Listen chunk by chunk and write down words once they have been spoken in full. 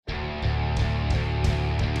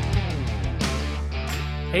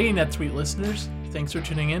Hey NetSuite listeners, thanks for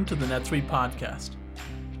tuning in to the NetSuite podcast.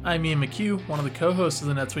 I'm Ian McHugh, one of the co-hosts of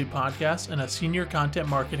the NetSuite podcast and a senior content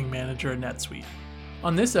marketing manager at NetSuite.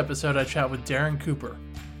 On this episode, I chat with Darren Cooper,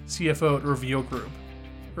 CFO at Reveal Group.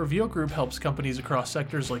 Reveal Group helps companies across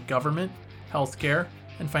sectors like government, healthcare,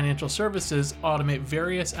 and financial services automate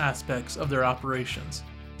various aspects of their operations.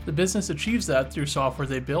 The business achieves that through software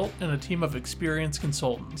they built and a team of experienced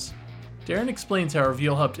consultants. Darren explains how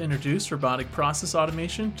Reveal helped introduce robotic process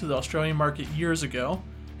automation to the Australian market years ago,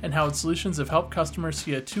 and how its solutions have helped customers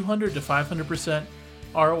see a 200 to 500%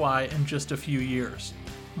 ROI in just a few years.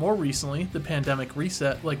 More recently, the pandemic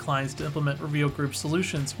reset led clients to implement Reveal Group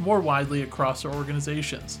solutions more widely across their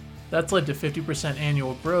organizations. That's led to 50%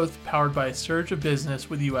 annual growth powered by a surge of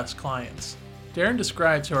business with US clients. Darren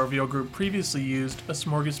describes how Reveal Group previously used a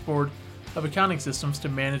smorgasbord of accounting systems to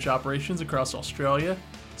manage operations across Australia,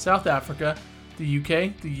 South Africa, the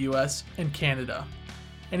UK, the US, and Canada.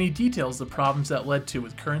 And he details the problems that led to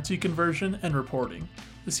with currency conversion and reporting.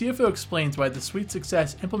 The CFO explains why the Suite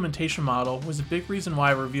Success implementation model was a big reason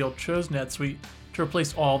why Reveal chose NetSuite to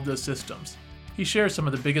replace all of those systems. He shares some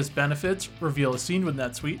of the biggest benefits Reveal has seen with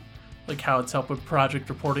NetSuite, like how it's helped with project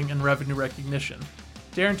reporting and revenue recognition.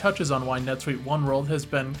 Darren touches on why NetSuite One World has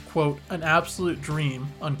been, quote, an absolute dream,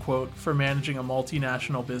 unquote, for managing a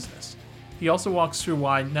multinational business. He also walks through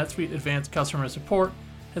why NetSuite Advanced Customer Support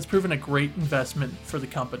has proven a great investment for the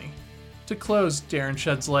company. To close, Darren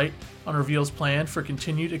sheds light on Reveal's plan for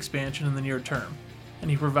continued expansion in the near term, and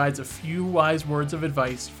he provides a few wise words of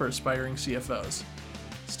advice for aspiring CFOs.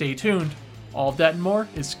 Stay tuned. All of that and more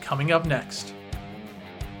is coming up next.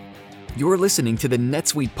 You're listening to the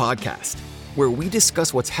NetSuite podcast, where we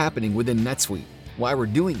discuss what's happening within NetSuite, why we're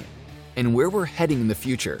doing it, and where we're heading in the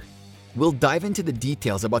future. We'll dive into the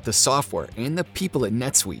details about the software and the people at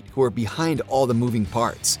NetSuite who are behind all the moving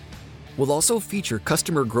parts. We'll also feature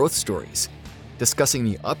customer growth stories, discussing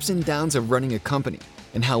the ups and downs of running a company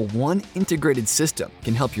and how one integrated system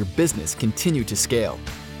can help your business continue to scale.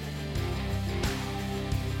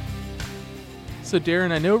 So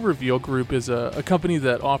Darren, I know Reveal Group is a company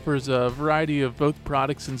that offers a variety of both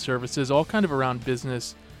products and services, all kind of around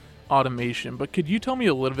business automation, but could you tell me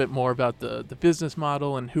a little bit more about the business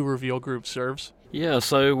model and who Reveal Group serves? Yeah,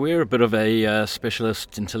 so we're a bit of a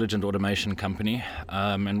specialist intelligent automation company,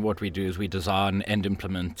 and what we do is we design and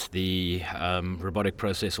implement the robotic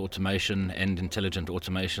process automation and intelligent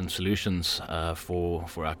automation solutions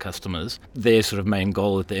for our customers. Their sort of main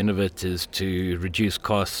goal at the end of it is to reduce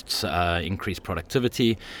costs, increase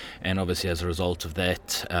productivity, and obviously as a result of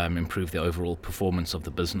that, improve the overall performance of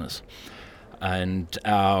the business. And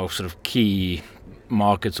our sort of key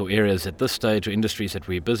markets or areas at this stage or industries that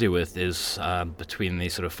we're busy with is between the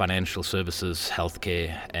sort of financial services,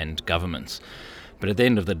 healthcare and governments. But at the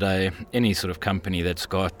end of the day, any sort of company that's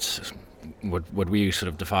got what we sort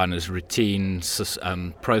of define as routine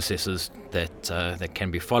processes that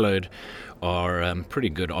can be followed are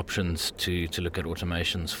pretty good options to look at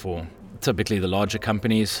automations for. Typically, the larger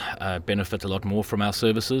companies benefit a lot more from our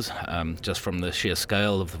services, just from the sheer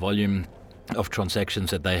scale of the volume of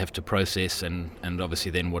transactions that they have to process and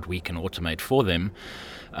obviously then what we can automate for them.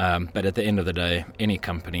 But at the end of the day, any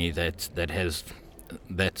company that has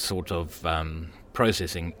that sort of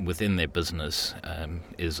processing within their business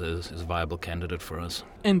is a viable candidate for us.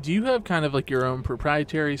 And do you have kind of like your own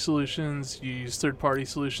proprietary solutions? You use third-party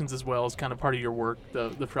solutions as well as kind of part of your work,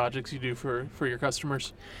 the projects you do for your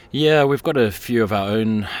customers? Yeah, we've got a few of our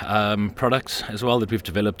own products as well that we've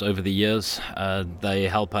developed over the years. They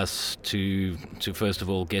help us to first of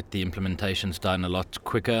all get the implementations done a lot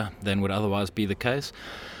quicker than would otherwise be the case.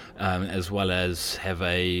 As well as have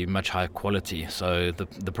a much higher quality. So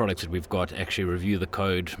the products that we've got actually review the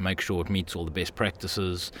code, make sure it meets all the best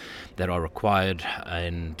practices that are required,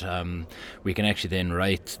 and we can actually then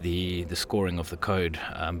rate the scoring of the code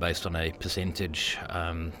based on a percentage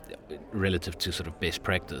relative to sort of best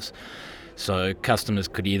practice. So customers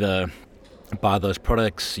could either buy those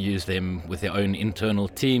products, use them with their own internal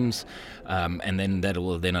teams, and then that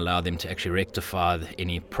will then allow them to actually rectify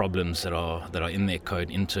any problems that are in their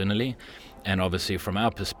code internally. And obviously, from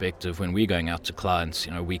our perspective, when we're going out to clients,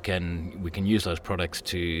 we can use those products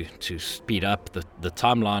to speed up the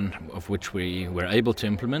timeline of which we're able to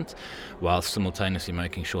implement, while simultaneously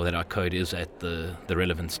making sure that our code is at the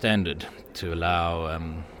relevant standard to allow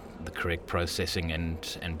the correct processing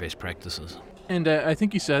and best practices. And I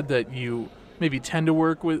think you said that you maybe tend to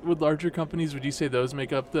work with larger companies. Would you say those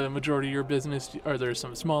make up the majority of your business? Are there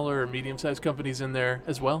some smaller or medium-sized companies in there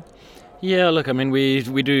as well? Yeah, look, I mean, we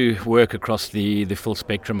do work across the full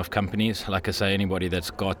spectrum of companies. Like I say, anybody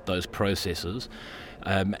that's got those processes.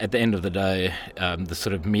 At the end of the day, the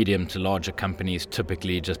sort of medium to larger companies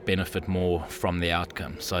typically just benefit more from the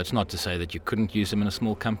outcome. So it's not to say that you couldn't use them in a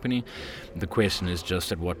small company. The question is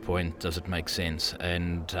just at what point does it make sense?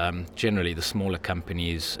 And generally, the smaller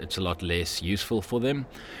companies, it's a lot less useful for them,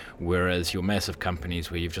 whereas your massive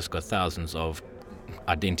companies where you've just got thousands of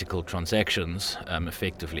identical transactions,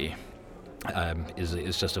 effectively,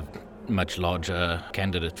 is just a much larger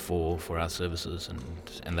candidate for our services,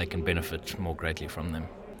 and they can benefit more greatly from them.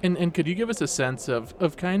 And could you give us a sense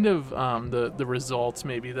of kind of the results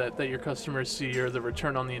maybe that your customers see, or the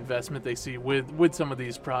return on the investment they see with some of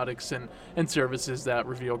these products and services that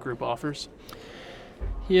Reveal Group offers?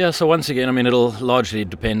 Yeah, so once again, I mean, it'll largely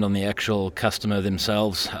depend on the actual customer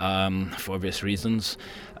themselves, for obvious reasons.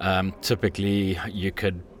 Typically, you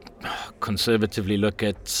could conservatively look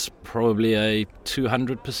at probably a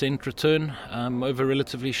 200% return over a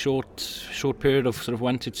relatively short period of sort of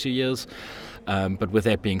 1 to 2 years. But with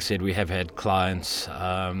that being said, we have had clients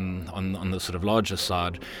on the sort of larger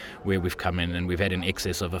side where we've come in and we've had in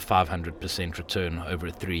excess of a 500% return over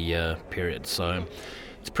a 3-year period. So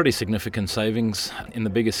it's pretty significant savings in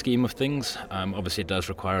the bigger scheme of things. Obviously, it does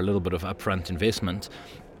require a little bit of upfront investment,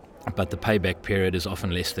 but the payback period is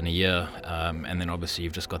often less than a year, and then obviously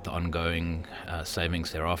you've just got the ongoing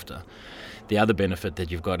savings thereafter. The other benefit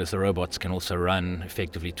that you've got is the robots can also run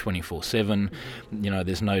effectively 24/7. You know,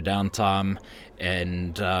 there's no downtime,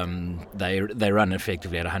 and they run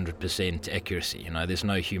effectively at 100% accuracy. You know, there's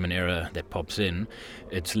no human error that pops in.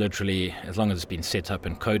 It's literally, as long as it's been set up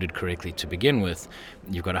and coded correctly to begin with,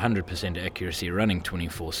 you've got 100% accuracy running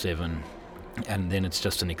 24/7. And then it's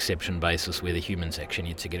just an exception basis where the humans actually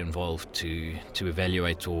need to get involved to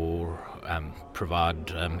evaluate or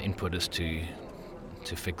provide input as to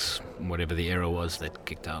fix whatever the error was that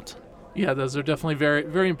kicked out. Yeah, those are definitely very,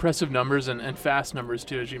 very impressive numbers and fast numbers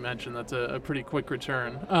too, as you mentioned. That's a pretty quick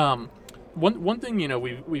return. One thing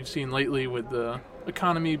we've seen lately with the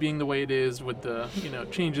economy being the way it is, with the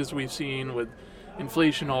changes we've seen with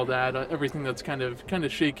inflation, all that, everything that's kind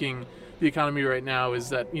of shaking the economy right now, is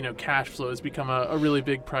that cash flow has become a really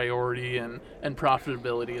big priority, and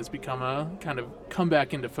profitability has become a kind of come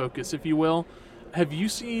back into focus, if you will. Have you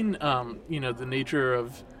seen the nature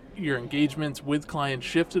of your engagements with clients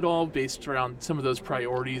shift at all based around some of those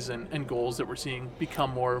priorities and goals that we're seeing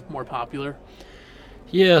become more popular?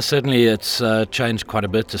 Yeah, certainly it's changed quite a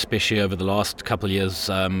bit, especially over the last couple of years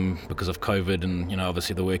because of COVID and,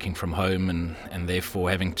 obviously the working from home and therefore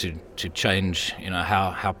having to change,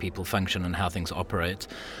 how people function and how things operate.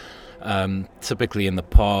 Typically in the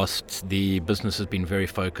past, the business has been very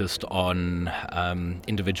focused on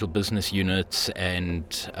individual business units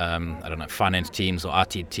and, finance teams or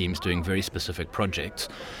IT teams doing very specific projects.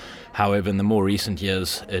 However, in the more recent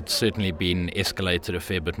years, it's certainly been escalated a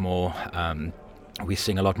fair bit more. We're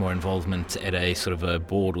seeing a lot more involvement at a sort of a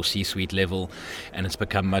board or C-suite level, and it's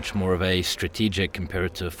become much more of a strategic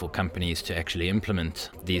imperative for companies to actually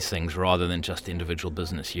implement these things rather than just individual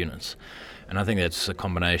business units. And I think that's a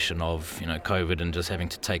combination of COVID and just having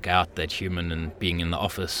to take out that human and being in the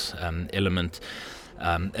office element,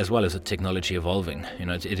 as well as the technology evolving.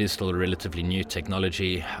 It is still a relatively new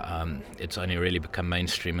technology. It's only really become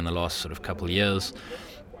mainstream in the last sort of couple of years.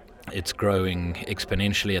 It's growing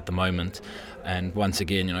exponentially at the moment, and once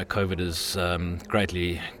again, COVID has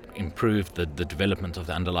greatly improved the development of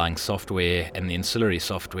the underlying software and the ancillary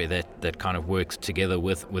software that kind of works together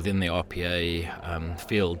within the RPA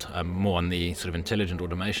field, more on the sort of intelligent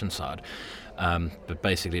automation side, but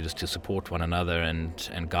basically just to support one another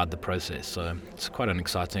and guide the process. So it's quite an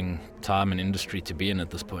exciting time and industry to be in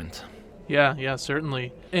at this point. Yeah,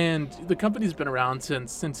 certainly. And the company's been around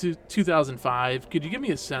since 2005. Could you give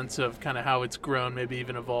me a sense of kind of how it's grown, maybe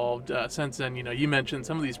even evolved since then? You mentioned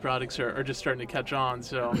some of these products are just starting to catch on,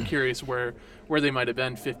 so I'm curious where they might have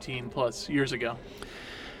been 15 plus years ago.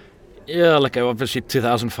 Yeah, obviously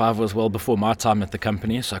 2005 was well before my time at the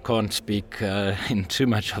company, so I can't speak in too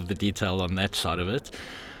much of the detail on that side of it.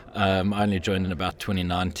 I only joined in about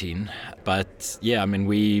 2019, but yeah, I mean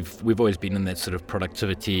we've always been in that sort of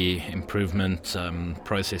productivity improvement,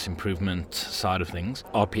 process improvement side of things.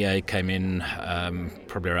 RPA came in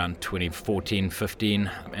probably around 2014,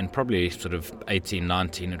 15, and probably sort of 18,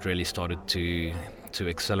 19 it really started to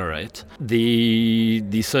accelerate.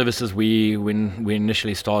 The services when we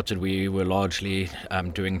initially started, we were largely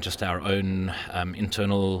doing just our own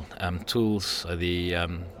internal tools. So the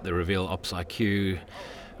Reveal Ops IQ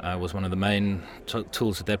was one of the main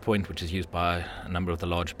tools at that point, which is used by a number of the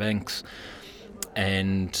large banks.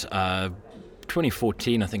 And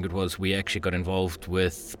 2014, I think it was, we actually got involved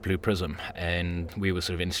with Blue Prism, and we were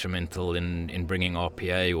sort of instrumental in bringing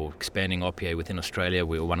RPA or expanding RPA within Australia.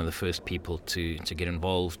 We were one of the first people to get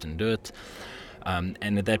involved and do it.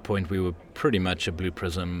 And at that point, we were pretty much a Blue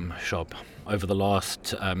Prism shop. Over the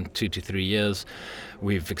last 2 to 3 years,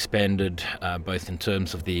 we've expanded both in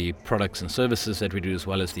terms of the products and services that we do, as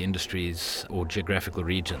well as the industries or geographical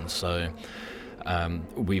regions. So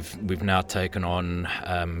we've now taken on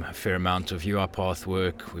a fair amount of UiPath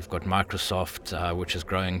work. We've got Microsoft, which is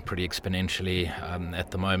growing pretty exponentially at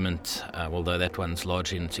the moment, although that one's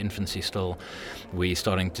largely in its infancy still. We're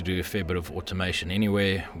starting to do a fair bit of automation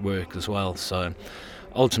anywhere work as well. So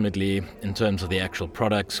ultimately, in terms of the actual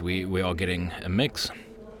products, we are getting a mix.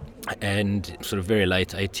 And sort of very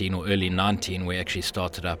late 18 or early 19, we actually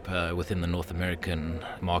started up within the North American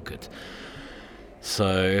market.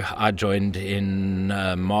 So I joined in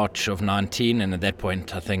March of 19, and at that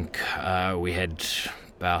point I think we had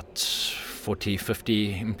about 40,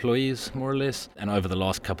 50 employees, more or less. And over the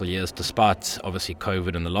last couple of years, despite obviously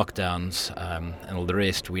COVID and the lockdowns and all the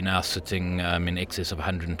rest, we're now sitting in excess of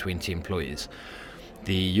 120 employees.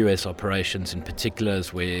 The US operations in particular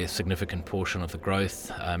is where a significant portion of the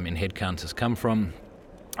growth in headcount has come from.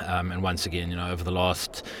 And once again, over the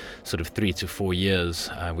last sort of 3 to 4 years,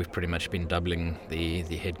 we've pretty much been doubling the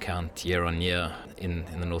headcount year on year in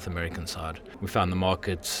the North American side. We found the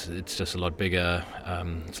market, it's just a lot bigger,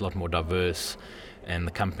 it's a lot more diverse, and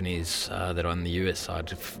the companies that are on the US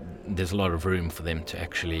side, there's a lot of room for them to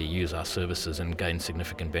actually use our services and gain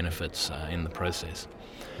significant benefits in the process.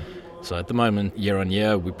 So at the moment, year on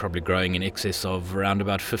year, we're probably growing in excess of around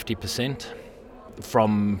about 50%.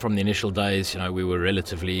 From the initial days, we were a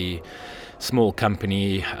relatively small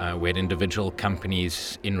company. We had individual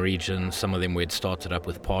companies in region. Some of them we had started up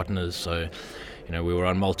with partners. So, we were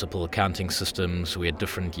on multiple accounting systems. We had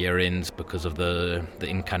different year ends because of the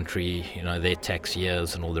in-country, their tax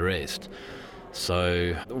years and all the rest.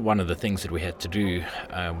 So one of the things that we had to do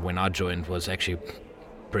when I joined was actually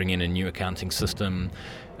bring in a new accounting system,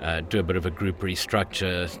 do a bit of a group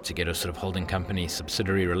restructure to get a sort of holding company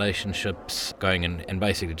subsidiary relationships going, and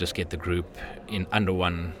basically just get the group in under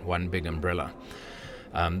one big umbrella.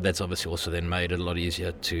 That's obviously also then made it a lot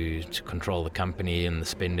easier to control the company and the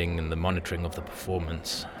spending and the monitoring of the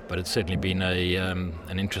performance. But it's certainly been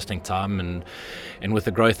an interesting time, and with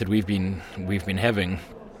the growth that we've been having,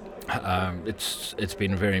 it's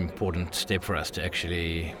been a very important step for us to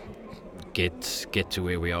actually get to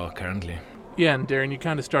where we are currently. Yeah, and Darren, you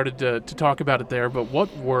kind of started to talk about it there, but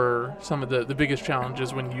what were some of the biggest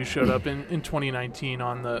challenges when you showed up in 2019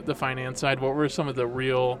 on the finance side? What were some of the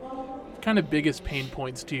real kind of biggest pain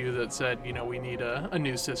points to you that said, we need a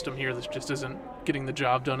new system here that just isn't getting the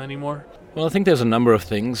job done anymore? Well, I think there's a number of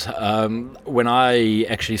things. When I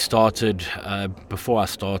actually started, before I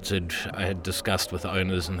started, I had discussed with the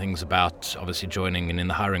owners and things about obviously joining, and in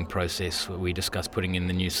the hiring process we discussed putting in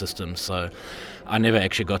the new systems. So I never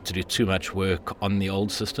actually got to do too much work on the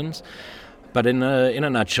old systems. But in a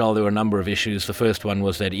nutshell, there were a number of issues. The first one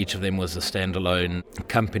was that each of them was a standalone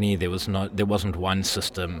company. There wasn't one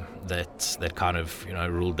system that kind of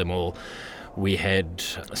ruled them all. We had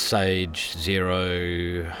Sage,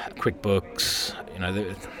 Xero, QuickBooks.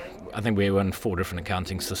 I think we were on 4 different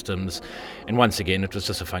accounting systems, and once again, it was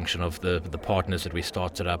just a function of the partners that we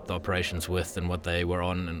started up the operations with and what they were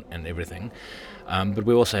on and everything. But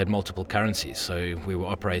we also had multiple currencies, so we were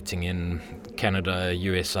operating in Canada,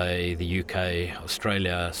 USA, the UK,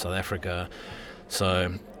 Australia, South Africa.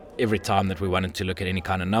 So every time that we wanted to look at any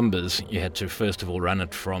kind of numbers, you had to first of all run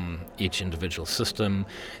it from each individual system.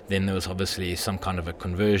 Then there was obviously some kind of a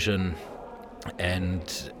conversion. And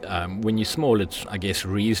when you're small, it's, I guess,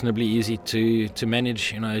 reasonably easy to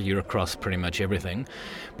manage. You're across pretty much everything.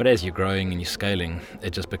 But as you're growing and you're scaling,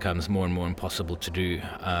 it just becomes more and more impossible to do.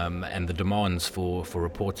 And the demands for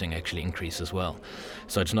reporting actually increase as well.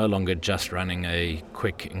 So it's no longer just running a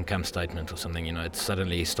quick income statement or something. It's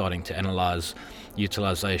suddenly starting to analyze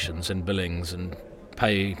utilizations and billings and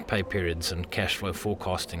pay periods and cash flow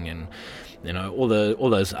forecasting, and all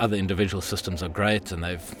those other individual systems are great, and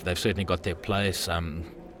they've certainly got their place.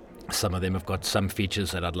 Some of them have got some features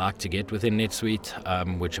that I'd like to get within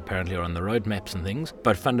NetSuite, which apparently are on the roadmaps and things.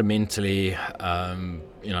 But fundamentally,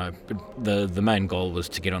 the main goal was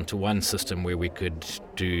to get onto one system where we could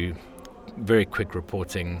do very quick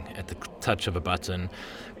reporting at the touch of a button,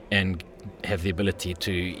 and have the ability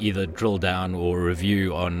to either drill down or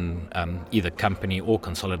review on either company or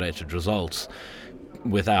consolidated results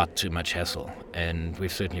without too much hassle. And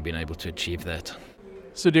we've certainly been able to achieve that.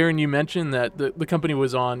 So Darren, you mentioned that the company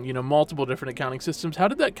was on multiple different accounting systems. How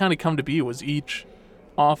did that kind of come to be? Was each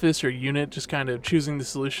office or unit just kind of choosing the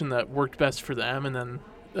solution that worked best for them, and then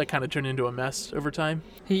that kind of turned into a mess over time?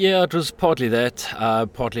 Yeah, it was partly that.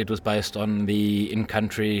 Partly it was based on the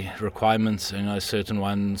in-country requirements.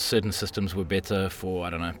 Certain systems were better for,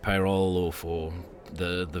 payroll or for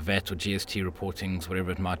the VAT or GST reportings,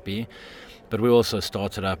 whatever it might be. But we also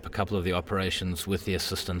started up a couple of the operations with the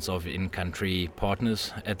assistance of in-country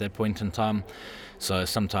partners at that point in time. So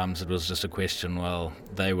sometimes it was just a question, well,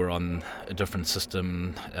 they were on a different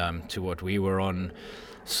system to what we were on.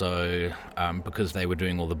 So because they were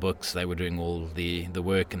doing all the books, they were doing all the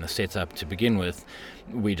work and the setup to begin with,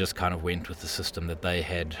 we just kind of went with the system that they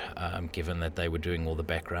had, given that they were doing all the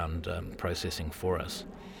background processing for us.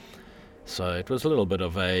 So it was a little bit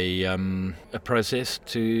of a process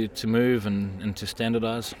to move and to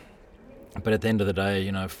standardize. But at the end of the day,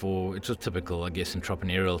 it's a typical, I guess,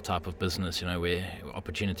 entrepreneurial type of business, where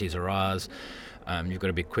opportunities arise. You've got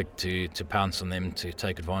to be quick to pounce on them, to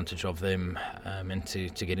take advantage of them, and to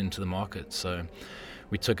get into the market. So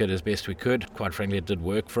we took it as best we could. Quite frankly, it did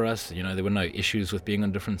work for us. There were no issues with being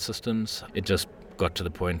on different systems. It just got to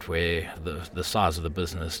the point where the size of the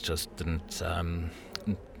business just didn't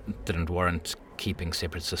warrant keeping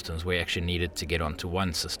separate systems. We actually needed to get onto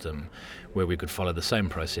one system where we could follow the same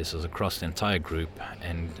processes across the entire group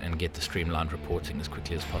and get the streamlined reporting as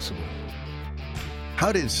quickly as possible.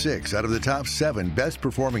 How did 6 out of the top 7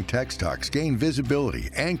 best-performing tech stocks gain visibility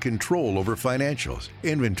and control over financials,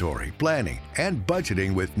 inventory, planning, and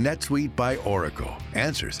budgeting with NetSuite by Oracle?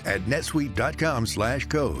 Answers at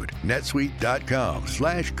netsuite.com/code.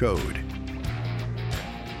 netsuite.com/code.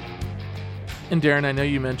 And Darren, I know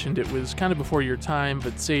you mentioned it was kind of before your time,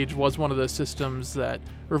 but Sage was one of those systems that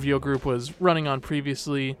Reveal Group was running on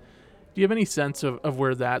previously. Do you have any sense of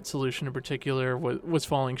where that solution in particular was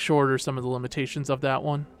falling short, or some of the limitations of that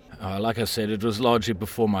one? Like I said, it was largely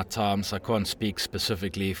before my time, so I can't speak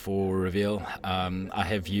specifically for Reveal. I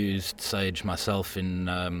have used Sage myself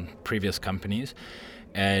in previous companies.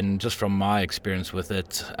 And just from my experience with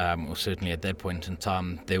it, or certainly at that point in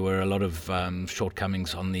time, there were a lot of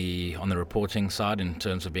shortcomings on the reporting side in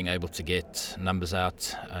terms of being able to get numbers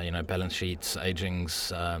out, balance sheets,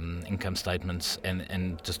 agings, income statements,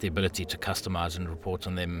 and just the ability to customize and report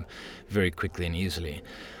on them very quickly and easily.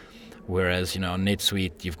 Whereas, on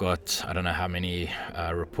NetSuite, you've got, I don't know how many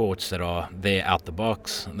reports that are there out the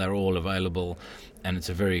box. They're all available, and it's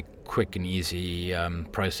a very quick and easy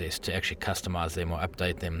process to actually customize them or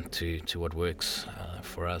update them to what works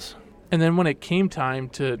for us. And then when it came time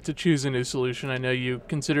to choose a new solution, I know you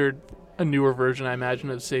considered a newer version, I imagine,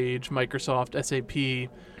 of Sage, Microsoft, SAP.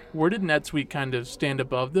 Where did NetSuite kind of stand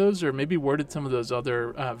above those, or maybe where did some of those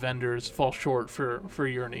other vendors fall short for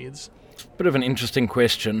your needs? Bit of an interesting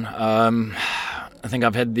question. I think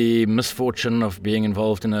I've had the misfortune of being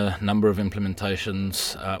involved in a number of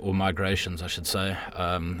implementations or migrations, I should say.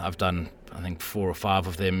 I've done, I think, 4 or 5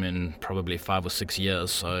 of them in probably 5 or 6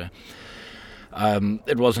 years. So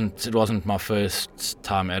it wasn't my first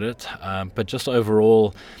time at it. But just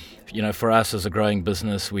overall, for us as a growing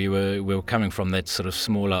business, we were coming from that sort of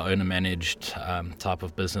smaller owner-managed type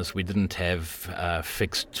of business. We didn't have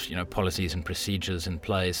fixed, policies and procedures in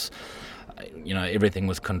place. Everything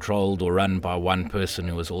was controlled or run by one person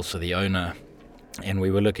who was also the owner. And we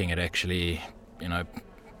were looking at actually,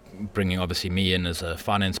 bringing obviously me in as a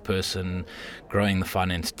finance person, growing the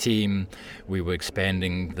finance team. We were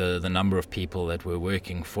expanding the number of people that were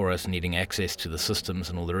working for us, needing access to the systems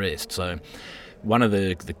and all the rest. So one of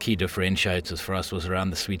the key differentiators for us was around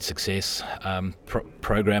the Suite Success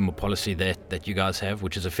program or policy that you guys have,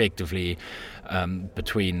 which is effectively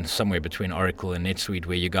somewhere between Oracle and NetSuite,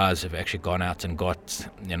 where you guys have actually gone out and got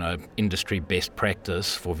industry best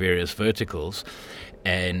practice for various verticals,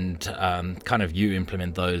 and kind of you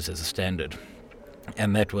implement those as a standard.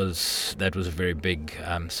 And that was a very big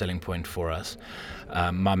selling point for us.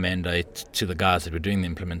 My mandate to the guys that were doing the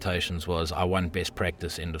implementations was, I want best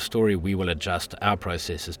practice, end of story. We will adjust our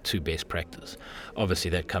processes to best practice. Obviously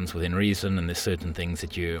that comes within reason, and there's certain things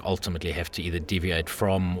that you ultimately have to either deviate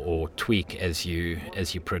from or tweak as you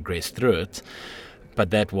progress through it.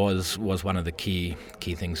 But that was one of the key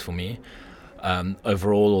things for me.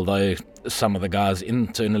 Overall, although some of the guys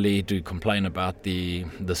internally do complain about the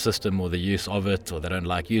system or the use of it, or they don't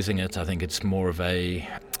like using it, I think it's more of a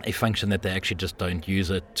function that they actually just don't use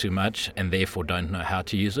it too much and therefore don't know how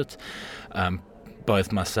to use it.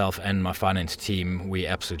 both myself and my finance team, we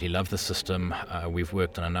absolutely love the system. We've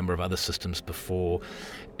worked on a number of other systems before,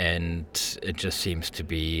 and it just seems to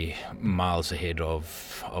be miles ahead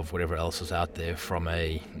of whatever else is out there from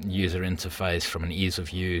a user interface, from an ease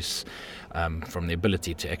of use, from the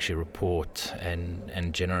ability to actually report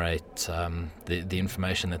and generate the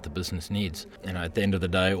information that the business needs. At the end of the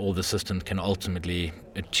day, all the systems can ultimately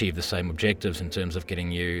achieve the same objectives in terms of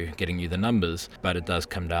getting you the numbers, but it does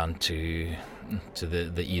come down to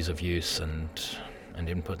the ease of use and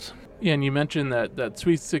inputs. Yeah, and you mentioned that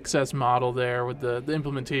suite success model there with the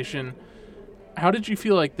implementation. How did you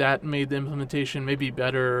feel like that made the implementation maybe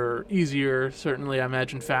better, easier, certainly I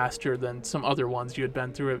imagine faster than some other ones you had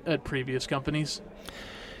been through at previous companies?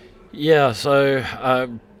 Yeah, so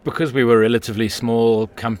because we were a relatively small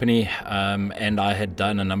company and I had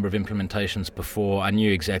done a number of implementations before, I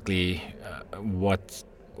knew exactly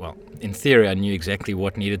in theory I knew exactly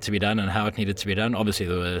what needed to be done and how it needed to be done. Obviously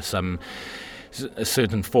there were some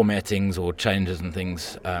certain formattings or changes and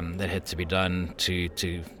things that had to be done to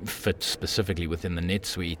fit specifically within the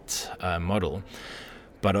NetSuite model.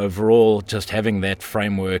 But overall, just having that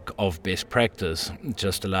framework of best practice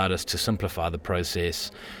just allowed us to simplify the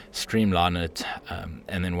process, streamline it,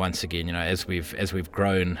 and then once again, as we've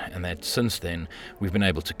grown, and that since then, we've been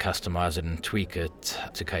able to customize it and tweak it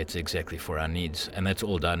to cater exactly for our needs, and that's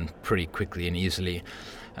all done pretty quickly and easily.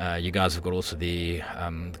 You guys have got also the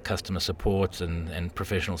customer support and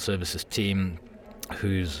professional services team,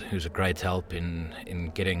 who's a great help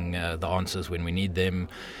in getting the answers when we need them,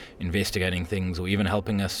 investigating things, or even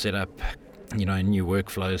helping us set up new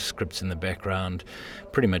workflows, scripts in the background.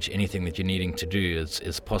 Pretty much anything that you're needing to do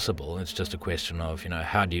is possible. It's just a question of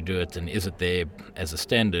how do you do it, and is it there as a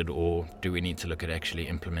standard, or do we need to look at actually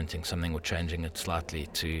implementing something or changing it slightly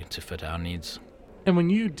to fit our needs. And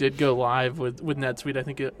when you did go live with NetSuite, I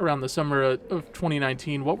think around the summer of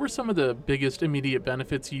 2019, what were some of the biggest immediate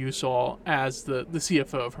benefits you saw as the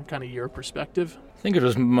CFO from kind of your perspective? I think it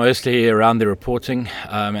was mostly around the reporting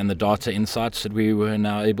and the data insights that we were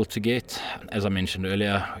now able to get. As I mentioned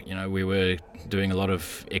earlier, we were doing a lot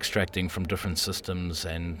of extracting from different systems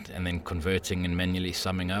and then converting and manually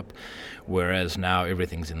summing up, whereas now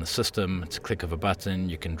everything's in the system. It's a click of a button,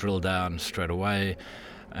 you can drill down straight away,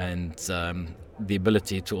 and the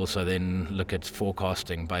ability to also then look at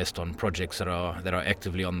forecasting based on projects that are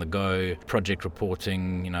actively on the go, project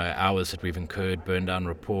reporting, hours that we've incurred, burn down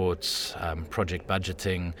reports, project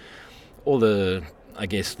budgeting, all the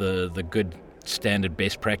good standard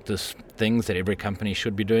best practice things that every company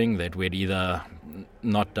should be doing that we'd either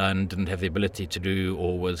not done, didn't have the ability to do,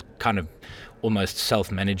 or was kind of almost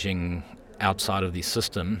self-managing outside of the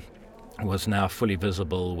system, was now fully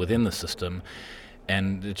visible within the system.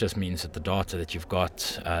 And it just means that the data that you've got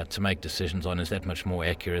to make decisions on is that much more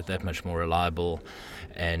accurate, that much more reliable,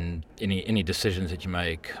 and any decisions that you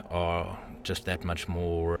make are just that much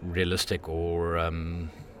more realistic or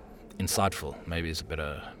insightful, maybe is a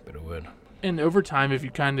better word. And over time, if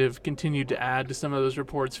you kind of continued to add to some of those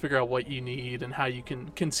reports, figure out what you need and how you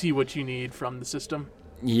can see what you need from the system?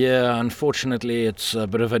 Yeah, unfortunately, it's a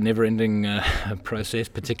bit of a never-ending process,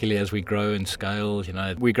 particularly as we grow and scale.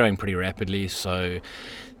 We're growing pretty rapidly, so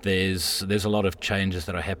there's a lot of changes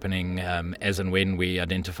that are happening. As and when we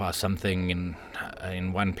identify something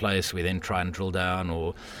in one place, we then try and drill down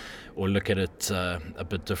or look at it a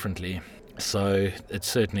bit differently. So it's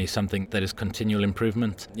certainly something that is continual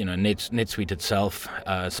improvement. NetSuite itself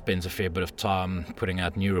spends a fair bit of time putting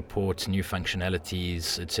out new reports, new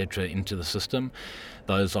functionalities, etc. into the system.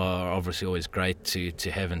 Those are obviously always great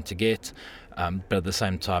to have and to get, but at the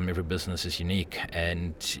same time, every business is unique,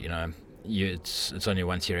 and it's only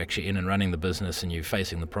once you're actually in and running the business and you're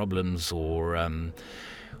facing the problems or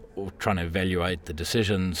trying to evaluate the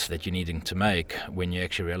decisions that you're needing to make when you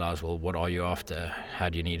actually realize, well, what are you after? How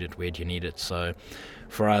do you need it? Where do you need it? So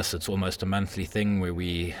for us, it's almost a monthly thing where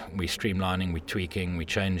we're streamlining, we're tweaking, we're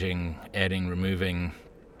changing, adding, removing.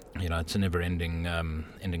 It's a never-ending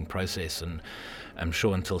ending process, and I'm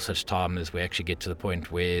sure until such time as we actually get to the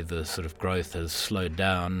point where the sort of growth has slowed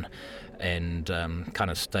down and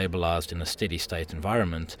kind of stabilized in a steady state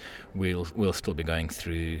environment, we'll still be going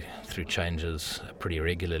through changes pretty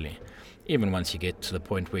regularly. Even once you get to the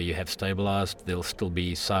point where you have stabilized, there'll still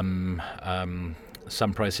be some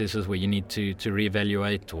processes where you need to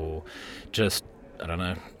reevaluate, or just, I don't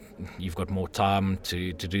know, you've got more time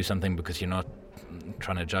to do something because you're not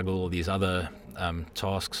trying to juggle all these other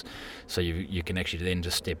tasks, so you can actually then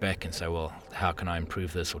just step back and say, well, how can I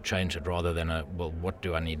improve this or change it, rather than what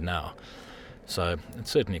do I need now? So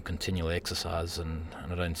it's certainly a continual exercise, and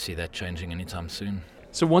I don't see that changing anytime soon.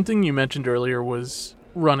 So one thing you mentioned earlier was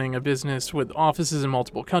running a business with offices in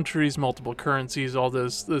multiple countries, multiple currencies, all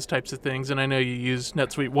those types of things. And I know you use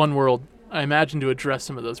NetSuite One World, I imagine, to address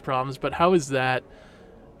some of those problems. But how is that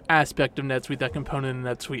aspect of NetSuite, that component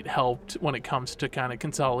of NetSuite, helped when it comes to kind of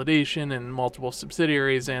consolidation and multiple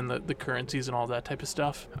subsidiaries and the currencies and all that type of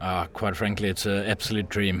stuff? Quite frankly, it's an absolute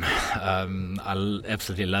dream. I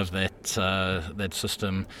absolutely love that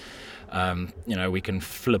system. We can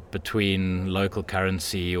flip between local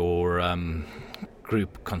currency or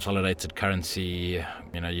group consolidated currency.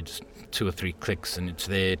 You just 2 or 3 clicks and it's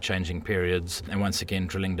there, changing periods. And once again,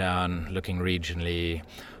 drilling down, looking regionally.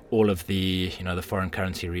 All of the foreign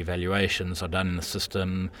currency revaluations are done in the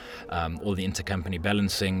system. All the intercompany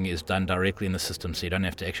balancing is done directly in the system, so you don't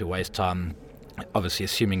have to actually waste time, obviously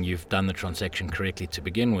assuming you've done the transaction correctly to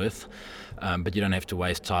begin with, but you don't have to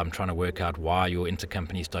waste time trying to work out why your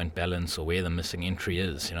intercompanies don't balance or where the missing entry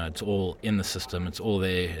is. It's all in the system, it's all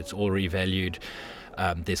there, it's all revalued.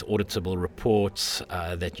 There's auditable reports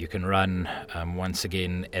that you can run, once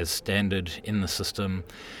again, as standard in the system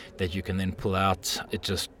that you can then pull out. It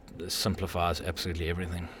just simplifies absolutely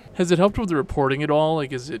everything. Has it helped with the reporting at all?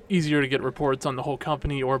 Like, is it easier to get reports on the whole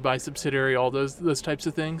company or by subsidiary, all those types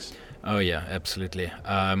of things? Oh yeah, absolutely.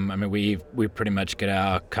 We pretty much get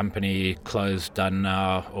our company close done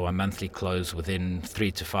now, or a monthly close, within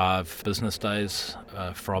 3 to 5 business days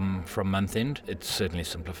from month end. It's certainly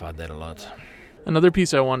simplified that a lot. Another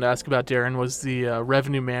piece I wanted to ask about, Darren, was the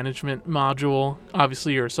revenue management module.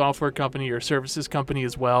 Obviously, you're a software company, you're a services company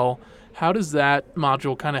as well. How does that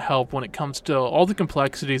module kind of help when it comes to all the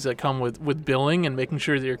complexities that come with billing and making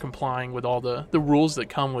sure that you're complying with all the rules that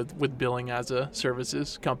come with billing as a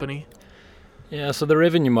services company? Yeah, so the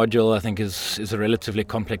revenue module, I think, is a relatively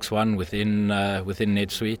complex one within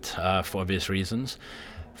NetSuite for obvious reasons.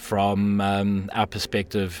 From our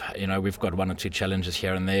perspective, we've got 1 or 2 challenges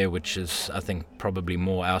here and there, which is, I think, probably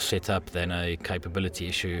more our setup than a capability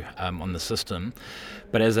issue on the system.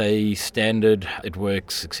 But as a standard, it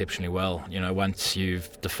works exceptionally well. Once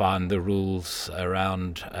you've defined the rules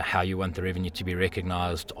around how you want the revenue to be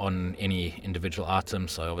recognized on any individual item.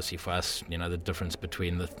 So obviously for us, the difference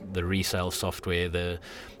between the resale software, the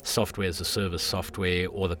software as a service software,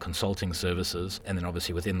 or the consulting services, and then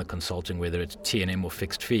obviously within the consulting, whether it's T&M or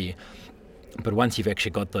fixed fee. But once you've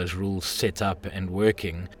actually got those rules set up and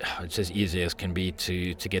working, it's as easy as can be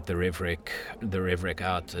to get the rev rec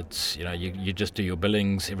out. It's you just do your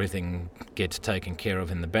billings, everything gets taken care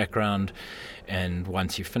of in the background, and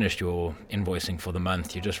once you've finished your invoicing for the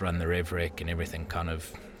month, you just run the rev rec and everything kind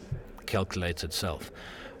of calculates itself.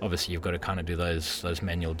 Obviously, you've got to kind of do those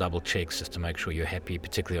manual double checks just to make sure you're happy,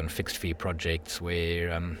 particularly on fixed fee projects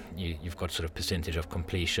where you've got sort of percentage of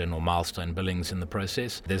completion or milestone billings in the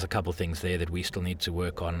process. There's a couple of things there that we still need to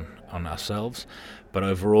work on ourselves, but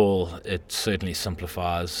overall, it certainly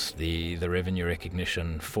simplifies the revenue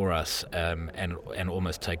recognition for us, and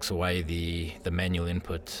almost takes away the manual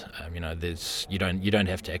input. You don't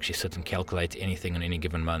have to actually sit and calculate anything in any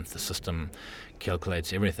given month. The system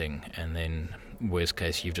calculates everything, and then worst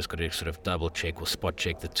case, you've just got to sort of double check or spot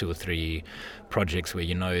check the 2 or 3 projects where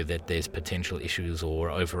you know that there's potential issues or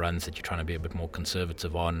overruns that you're trying to be a bit more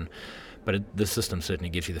conservative on. But the system certainly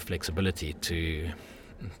gives you the flexibility to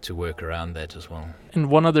work around that as well. And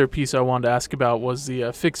one other piece I wanted to ask about was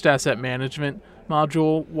the fixed asset management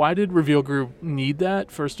module. Why did Reveal Group need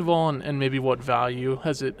that, first of all, and maybe what value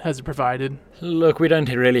has it provided? Look, we don't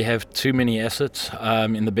really have too many assets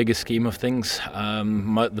in the bigger scheme of things.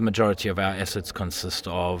 The majority of our assets consist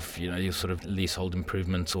of your sort of leasehold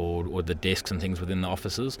improvements or the desks and things within the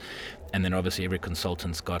offices, and then obviously every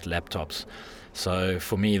consultant's got laptops. So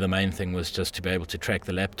for me, the main thing was just to be able to track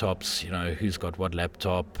the laptops, who's got what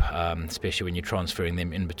laptop, especially when you're transferring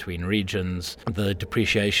them in between regions. The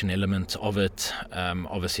depreciation element of it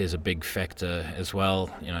obviously is a big factor as well.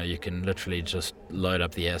 You can literally just load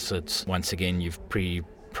up the assets. Once again, you've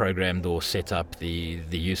programmed or set up the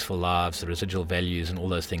useful lives, the residual values, and all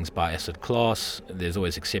those things by asset class. There's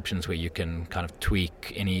always exceptions where you can kind of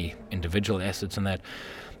tweak any individual assets in that.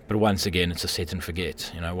 But once again, it's a set and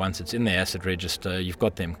forget. Once it's in the asset register, you've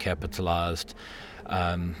got them capitalized.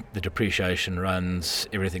 The depreciation runs.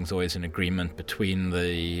 Everything's always in agreement between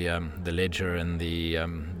the ledger and the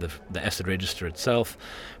asset register itself.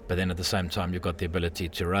 But then at the same time, you've got the ability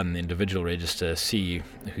to run the individual register, see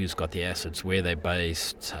who's got the assets, where they're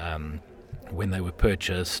based, when they were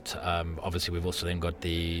purchased. Obviously, we've also then got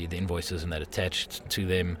the invoices and that attached to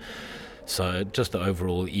them. So just the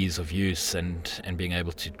overall ease of use and being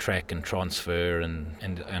able to track and transfer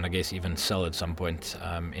and I guess even sell at some point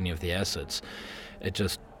any of the assets, it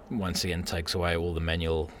just once again takes away all the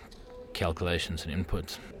manual calculations and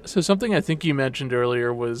inputs. So something I think you mentioned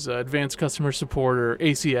earlier was advanced customer support, or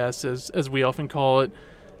ACS as we often call it.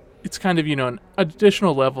 It's kind of, an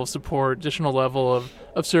additional level of support, additional level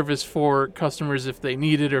of service for customers if they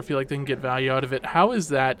need it or feel like they can get value out of it. How has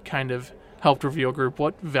that kind of helped Reveal Group?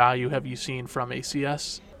 What value have you seen from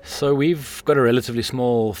ACS? So we've got a relatively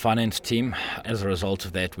small finance team. As a result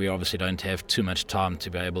of that, we obviously don't have too much time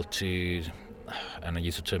to be able to, and I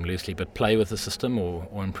use the term loosely, but play with the system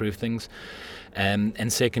or improve things.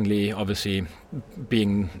 And secondly, obviously,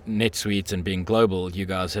 being NetSuite and being global, you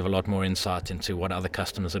guys have a lot more insight into what other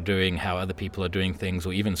customers are doing, how other people are doing things,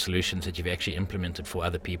 or even solutions that you've actually implemented for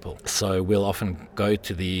other people. So we'll often go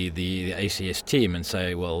to the ACS team and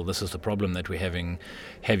say, well, this is the problem that we're having.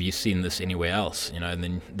 Have you seen this anywhere else?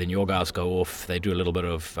 And then your guys go off. They do a little bit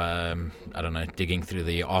of, digging through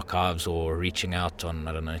the archives or reaching out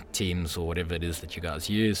on, Teams or whatever it is that you guys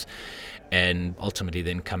use, and ultimately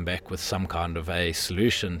then come back with some kind of a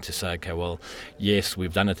solution to say, okay, well, yes,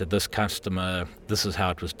 we've done it at this customer, this is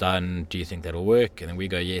how it was done, do you think that'll work? And then we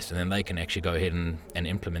go yes, and then they can actually go ahead and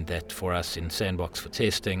implement that for us in Sandbox for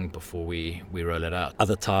testing before we roll it out.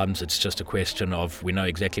 Other times it's just a question of we know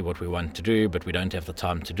exactly what we want to do, but we don't have the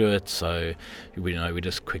time to do it, so we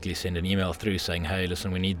just quickly send an email through saying, hey,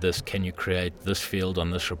 listen, we need this, can you create this field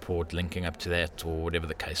on this report linking up to that, or whatever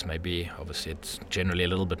the case may be. Obviously it's generally a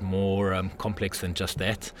little bit more complex than just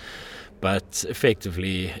that, but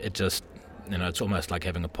effectively it just, it's almost like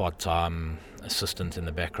having a part-time assistant in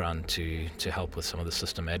the background to help with some of the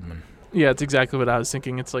system admin. Yeah, it's exactly what I was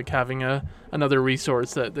thinking. It's like having another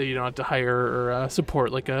resource that you don't have to hire or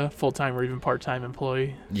support like a full-time or even part-time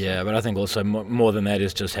employee. Yeah, but I think also more than that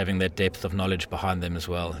is just having that depth of knowledge behind them as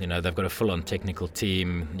well. They've got a full-on technical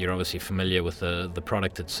team. You're obviously familiar with the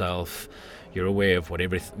product itself. You're aware of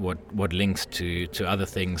what links to other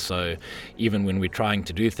things. So even when we're trying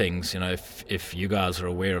to do things, if you guys are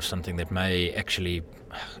aware of something that may actually,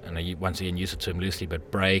 once again use the term loosely,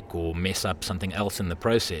 but break or mess up something else in the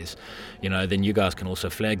process, then you guys can also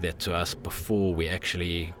flag that to us before we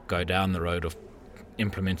actually go down the road of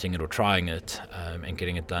implementing it or trying it and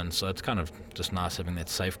getting it done. So it's kind of just nice having that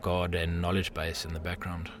safeguard and knowledge base in the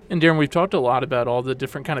background. And Darren, we've talked a lot about all the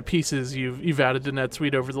different kind of pieces you've added to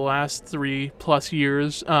NetSuite over the last 3+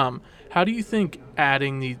 years. How do you think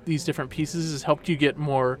adding these different pieces has helped you get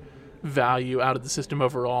more value out of the system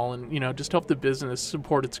overall, and just help the business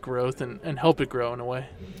support its growth and help it grow in a way?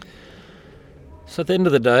 So at the end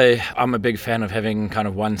of the day, I'm a big fan of having kind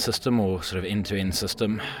of one system or sort of end-to-end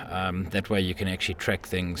system. That way you can actually track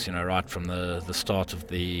things, right from the start of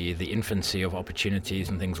the infancy of opportunities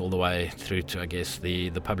and things all the way through to, I guess, the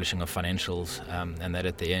publishing of financials and that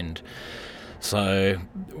at the end. So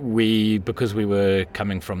because we were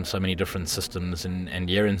coming from so many different systems and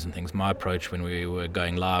year-ends and things, my approach when we were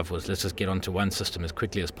going live was let's just get onto one system as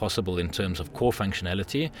quickly as possible in terms of core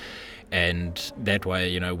functionality, and that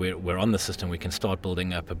way, we're on the system, we can start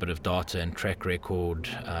building up a bit of data and track record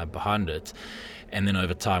behind it. And then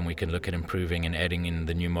over time we can look at improving and adding in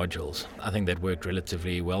the new modules. I think that worked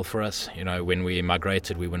relatively well for us. When we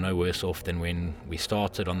migrated, we were no worse off than when we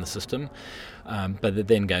started on the system. But it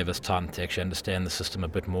then gave us time to actually understand the system a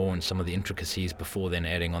bit more and some of the intricacies before then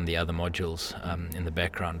adding on the other modules in the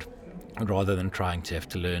background, rather than trying to have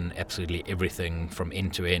to learn absolutely everything from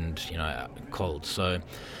end to end, cold. So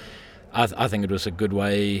I think it was a good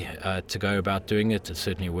way to go about doing it. It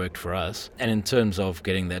certainly worked for us. And in terms of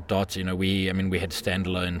getting that data, we had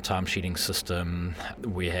standalone timesheeting system,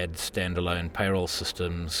 we had standalone payroll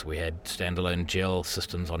systems, we had standalone GL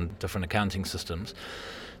systems on different accounting systems.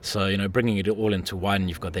 So, bringing it all into one,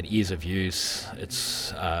 you've got that ease of use.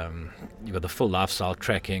 It's you've got the full life cycle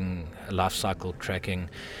tracking.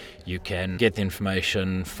 You can get the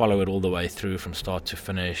information, follow it all the way through from start to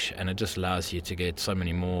finish, and it just allows you to get so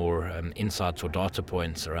many more insights or data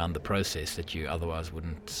points around the process that you otherwise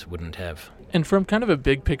wouldn't have. And from kind of a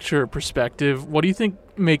big picture perspective, what do you think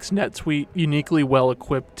makes NetSuite uniquely well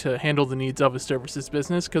equipped to handle the needs of a services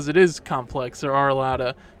business? Because it is complex. There are a lot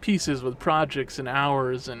of pieces with projects and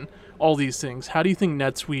hours and all these things. How do you think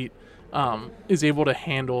NetSuite is able to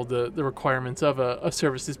handle the requirements of a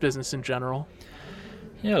services business in general?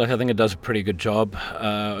 Yeah, I think it does a pretty good job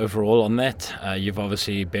overall on that. You've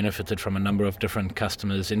obviously benefited from a number of different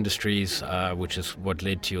customers, industries, which is what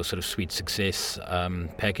led to your sort of Suite Success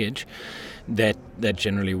package. That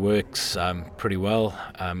generally works pretty well.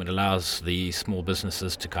 It allows the small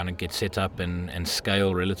businesses to kind of get set up and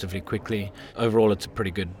scale relatively quickly. Overall, it's a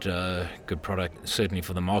pretty good product, certainly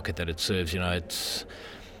for the market that it serves.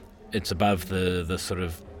 It's above the sort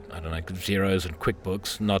of, Xeros and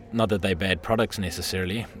QuickBooks, not that they're bad products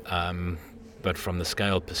necessarily, but from the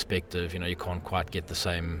scale perspective, you can't quite get the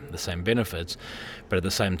same benefits. But at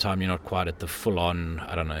the same time, you're not quite at the full-on,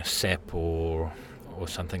 SAP or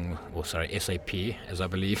something, SAP, as I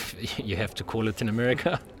believe you have to call it in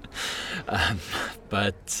America.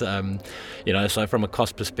 So from a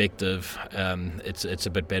cost perspective, it's a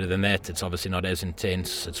bit better than that. It's obviously not as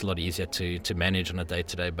intense. It's a lot easier to manage on a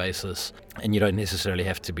day-to-day basis, and you don't necessarily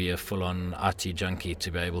have to be a full-on IT junkie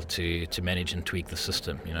to be able to manage and tweak the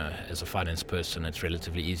system. As a finance person, it's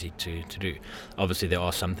relatively easy to do. Obviously, there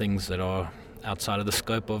are some things that are outside of the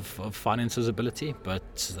scope of finance's ability, but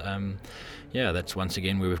that's once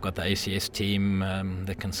again where we've got the ACS team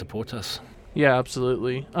that can support us. Yeah,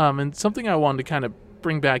 absolutely. And something I wanted to kind of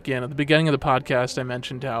bring back in, at the beginning of the podcast, I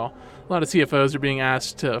mentioned how a lot of CFOs are being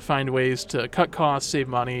asked to find ways to cut costs, save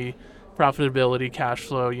money, profitability, cash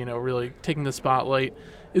flow, really taking the spotlight.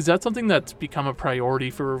 Is that something that's become a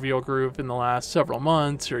priority for Reveal Group in the last several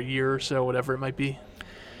months or year or so, whatever it might be?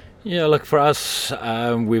 Yeah, look, for us,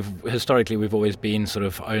 we've always been sort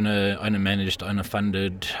of owner-managed,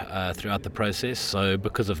 owner-funded throughout the process. So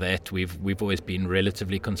because of that, we've always been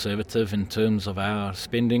relatively conservative in terms of our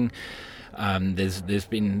spending. There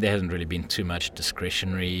hasn't really been too much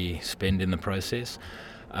discretionary spend in the process.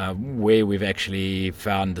 Where we've actually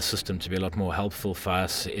found the system to be a lot more helpful for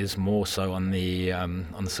us is more so on the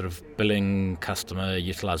sort of billing customer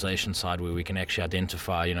utilization side, where we can actually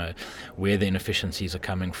identify, where the inefficiencies are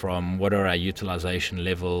coming from, what are our utilization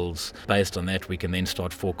levels. Based on that, we can then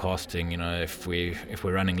start forecasting, if we're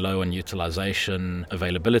running low on utilization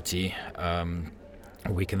availability.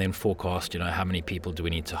 We can then forecast, how many people do we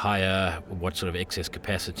need to hire, what sort of excess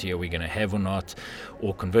capacity are we going to have or not,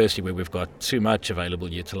 or conversely, where we've got too much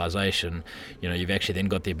available utilization, you've actually then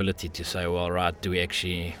got the ability to say, well, right, do we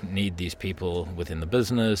actually need these people within the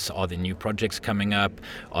business? Are there new projects coming up?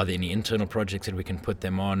 Are there any internal projects that we can put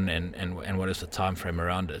them on, and what is the time frame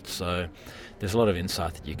around it? So there's a lot of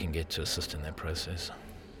insight that you can get to assist in that process.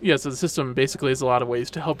 Yeah, so the system basically has a lot of ways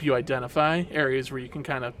to help you identify areas where you can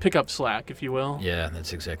kind of pick up slack, if you will. Yeah,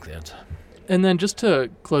 that's exactly it. And then just to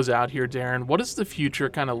close out here, Darren, what does the future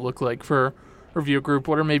kind of look like for Reveal Group?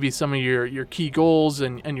 What are maybe some of your key goals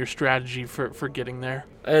and your strategy for getting there?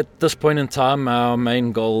 At this point in time, our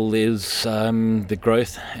main goal is the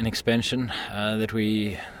growth and expansion that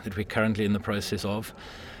we're currently in the process of.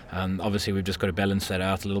 Obviously, we've just got to balance that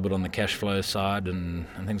out a little bit on the cash flow side, and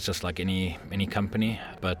I think it's just like any company.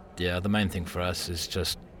 But yeah, the main thing for us is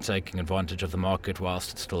just taking advantage of the market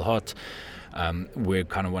whilst it's still hot. We're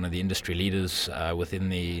kind of one of the industry leaders within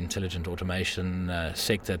the intelligent automation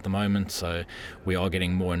sector at the moment, so we are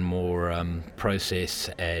getting more and more process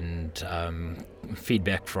and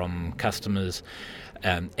feedback from customers.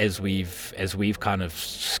 As we've kind of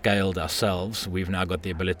scaled ourselves, we've now got the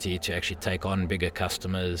ability to actually take on bigger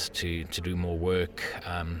customers to do more work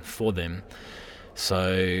for them.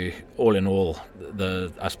 So all in all,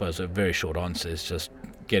 I suppose a very short answer is just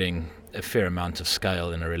getting a fair amount of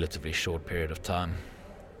scale in a relatively short period of time.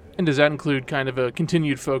 And does that include kind of a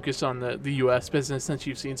continued focus on the U.S. business, since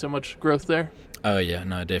you've seen so much growth there? Oh yeah,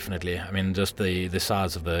 no, definitely. I mean, just the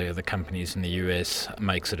size of the companies in the US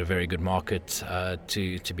makes it a very good market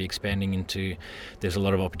to be expanding into. There's a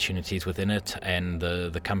lot of opportunities within it, and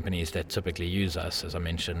the companies that typically use us, as I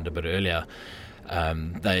mentioned a bit earlier,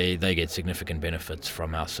 they get significant benefits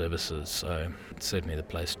from our services. So it's certainly the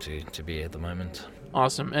place to be at the moment.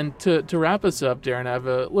 Awesome. And to wrap us up, Darren, I have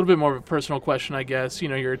a little bit more of a personal question, I guess.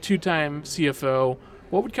 You're a 2-time CFO.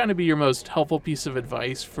 What would kind of be your most helpful piece of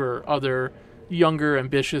advice for other younger,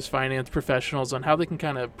 ambitious finance professionals on how they can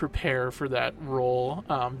kind of prepare for that role,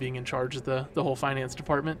 being in charge of the whole finance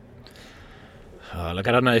department? Look,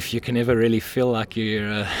 I don't know if you can ever really feel like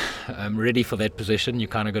you're ready for that position. You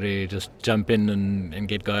kind of got to just jump in and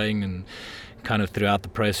get going, and kind of throughout the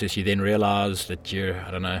process you then realize that you're,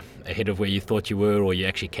 ahead of where you thought you were, or you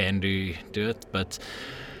actually can do it. But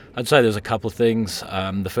I'd say there's a couple of things.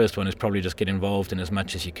 The first one is probably just get involved in as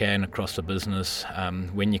much as you can across the business.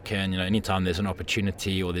 When you can, anytime there's an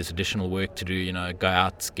opportunity or there's additional work to do, go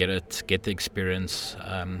out, get the experience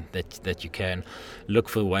that you can. Look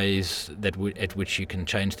for ways at which you can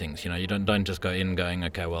change things. You don't just go in going,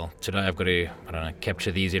 okay, well, today I've got to,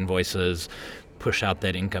 capture these invoices, push out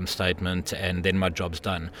that income statement, and then my job's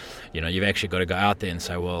done. You've actually got to go out there and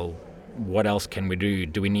say, well, what else can we do?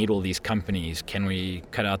 Do we need all these companies? Can we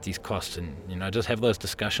cut out these costs? And just have those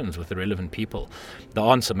discussions with the relevant people. The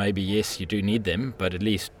answer may be yes, you do need them, but at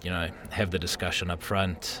least have the discussion up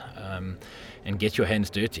front and get your hands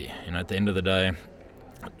dirty. At the end of the day,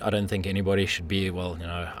 I don't think anybody should be,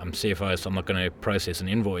 I'm CFO, so I'm not going to process an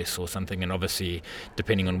invoice or something. And obviously,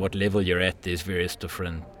 depending on what level you're at, there's various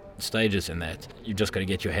different stages in that. You've just got to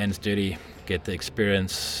get your hands dirty, get the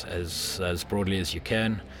experience as broadly as you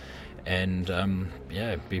can, and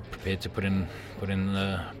be prepared to put in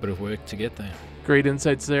a bit of work to get there. Great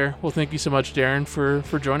insights there. Well, thank you so much, Darren,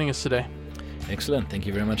 for joining us today. Excellent. Thank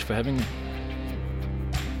you very much for having me.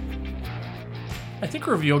 I think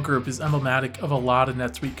Reveal Group is emblematic of a lot of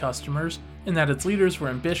NetSuite customers in that its leaders were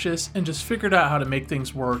ambitious and just figured out how to make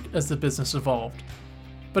things work as the business evolved.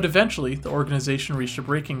 But eventually, the organization reached a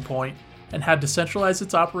breaking point and had to centralize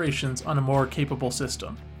its operations on a more capable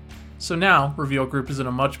system. So now, Reveal Group is in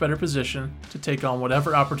a much better position to take on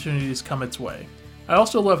whatever opportunities come its way. I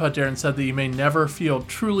also love how Darren said that you may never feel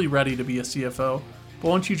truly ready to be a CFO, but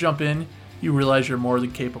once you jump in, you realize you're more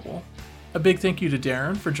than capable. A big thank you to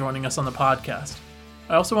Darren for joining us on the podcast.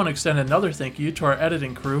 I also want to extend another thank you to our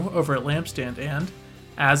editing crew over at Lampstand and,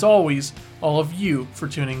 as always, all of you for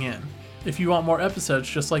tuning in. If you want more episodes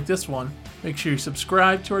just like this one, make sure you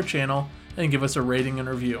subscribe to our channel and give us a rating and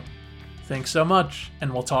review. Thanks so much,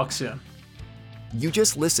 and we'll talk soon. You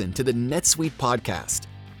just listened to the NetSuite podcast.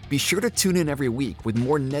 Be sure to tune in every week with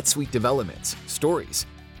more NetSuite developments, stories,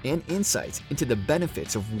 and insights into the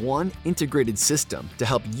benefits of one integrated system to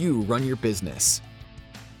help you run your business.